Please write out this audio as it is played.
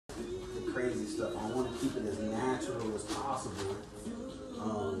crazy stuff. I want to keep it as natural as possible.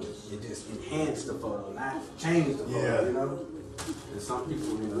 It just enhance the photo, not change the photo, you know? And some people,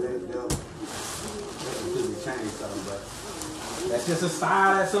 you know, they'll completely change something, but that's just a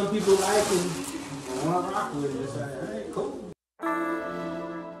style that some people like and want to rock with it. It's like, hey, cool.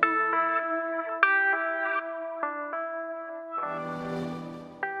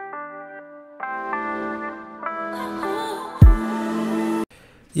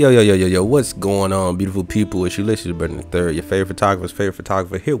 Yo, what's going on, beautiful people? It's Ulysses, better than third, your favorite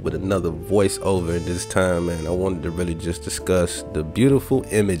photographer here with another voiceover. And this time, man, I wanted to really just discuss the beautiful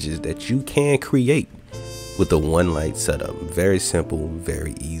images that you can create with a one light setup. Very simple,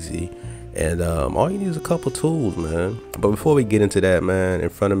 very easy, and all you need is a couple tools, man. But before we get into that, man, in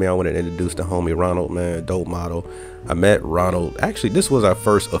front of me I want to introduce the homie Ronald, man, dope model. I met Ronald, actually this was our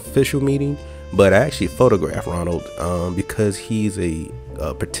first official meeting, but I actually photographed Ronald because he's a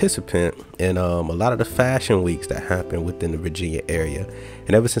participant in a lot of the fashion weeks that happen within the Virginia area.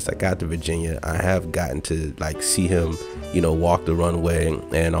 And ever since I got to Virginia, I have gotten to like see him, you know, walk the runway,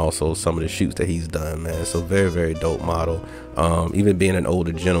 and also some of the shoots that he's done, man. So very dope model. Even being an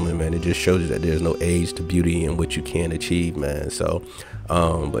older gentleman, man, it just shows you that there's no age to beauty and what you can achieve, man. So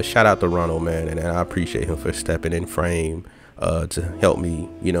but shout out to Ronald, man, and I appreciate him for stepping in frame to help me,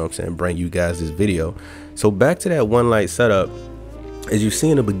 you know what I'm saying, bring you guys this video. So back to that one light setup. As you see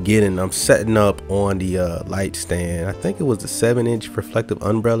in the beginning, I'm setting up on the light stand. I think it was the 7-inch reflective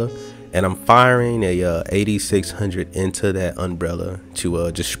umbrella, and I'm firing a AD600 into that umbrella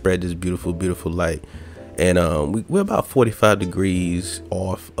to just spread this beautiful light. And we're about 45 degrees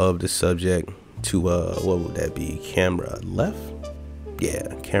off of the subject to what would that be, camera left?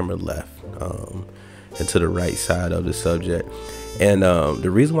 Yeah, camera left, and to the right side of the subject. And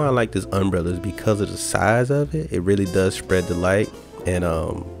the reason why I like this umbrella is because of the size of it. It really does spread the light and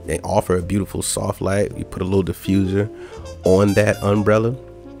offer a beautiful soft light. You put a little diffuser on that umbrella,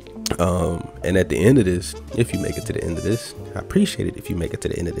 and at the end of this, if you make it to the end of this, I appreciate it if you make it to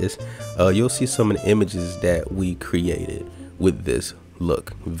the end of this, you'll see some of the images that we created with this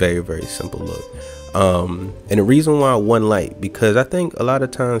look. Very simple look. And the reason why one light, because I think a lot of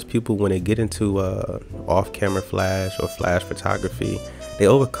times people, when they get into off-camera flash or flash photography, they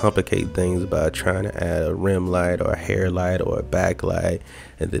overcomplicate things by trying to add a rim light or a hair light or a backlight,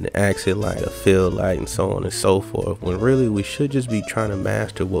 and then an accent light, a fill light, and so on and so forth, when really we should just be trying to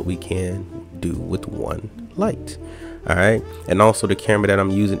master what we can do with one light. All right. And also the camera that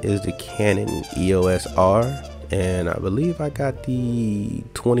I'm using is the Canon EOS R, and I believe I got the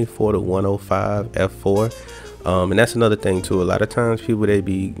 24-105 f4. And that's another thing too. A lot of times people, they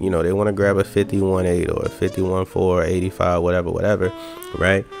be, you know, they want to grab a 51.8 or a 51.4, 85, whatever,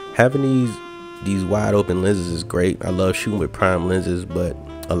 right? Having these wide open lenses is great. I love shooting with prime lenses, but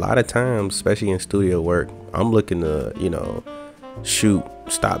a lot of times, especially in studio work, I'm looking to, you know, shoot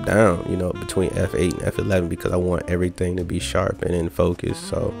stop down, you know, between f8 and f11, because I want everything to be sharp and in focus.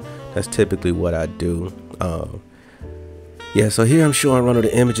 So that's typically what I do. Yeah, so here I'm showing Ronald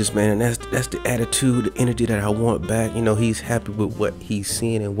the images, man, and that's the attitude, the energy that I want back. You know, he's happy with what he's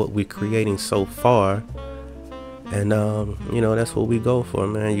seeing and what we're creating so far. And you know, that's what we go for,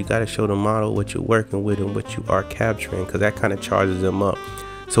 man. You got to show the model what you're working with and what you are capturing, because that kind of charges them up.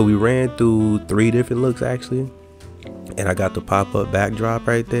 So we ran through 3 different looks actually, and I got the pop-up backdrop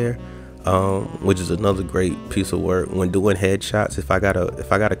right there, which is another great piece of work when doing headshots. If I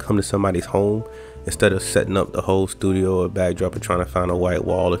gotta come to somebody's home, instead of setting up the whole studio or backdrop and trying to find a white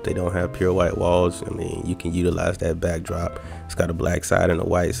wall if they don't have pure white walls, I mean, you can utilize that backdrop. It's got a black side and a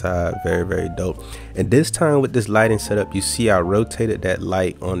white side. Very dope. And this time with this lighting setup, you see I rotated that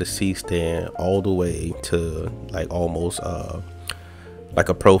light on the C-stand all the way to like almost like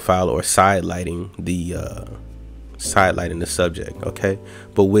a profile or side lighting the subject. Okay,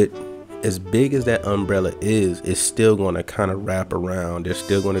 but with as big as that umbrella is, it's still going to kind of wrap around. There's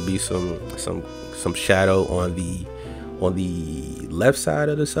still going to be some shadow on the left side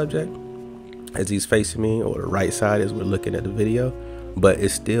of the subject as he's facing me, or the right side as we're looking at the video, but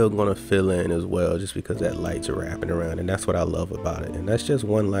it's still going to fill in as well, just because that light's wrapping around, and that's what I love about it. And that's just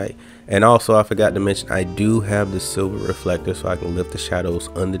one light. And also I forgot to mention, I do have the silver reflector, so I can lift the shadows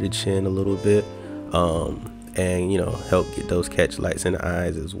under the chin a little bit, and you know, help get those catch lights in the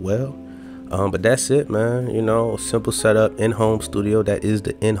eyes as well. But that's it, man. You know, simple setup, in-home studio. That is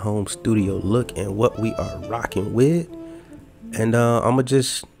the in-home studio look and what we are rocking with. And I'm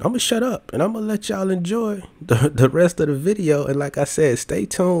gonna shut up and I'm gonna let y'all enjoy the rest of the video. And like I said, stay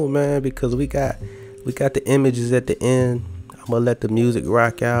tuned, man, because we got the images at the end. I'm gonna let the music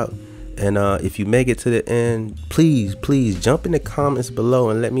rock out, And if you make it to the end, please jump in the comments below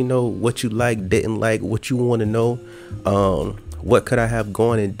and let me know what you like, didn't like, what you want to know. What could I have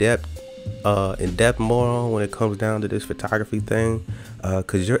gone in depth more on when it comes down to this photography thing,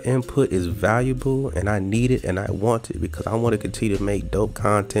 because your input is valuable and I need it and I want it, because I want to continue to make dope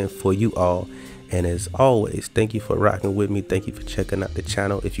content for you all. And as always, thank you for rocking with me. Thank you for checking out the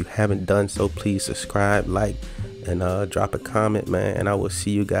channel. If you haven't done so, please subscribe, like, and drop a comment, man. And I will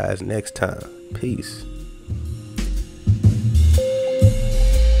see you guys next time. Peace.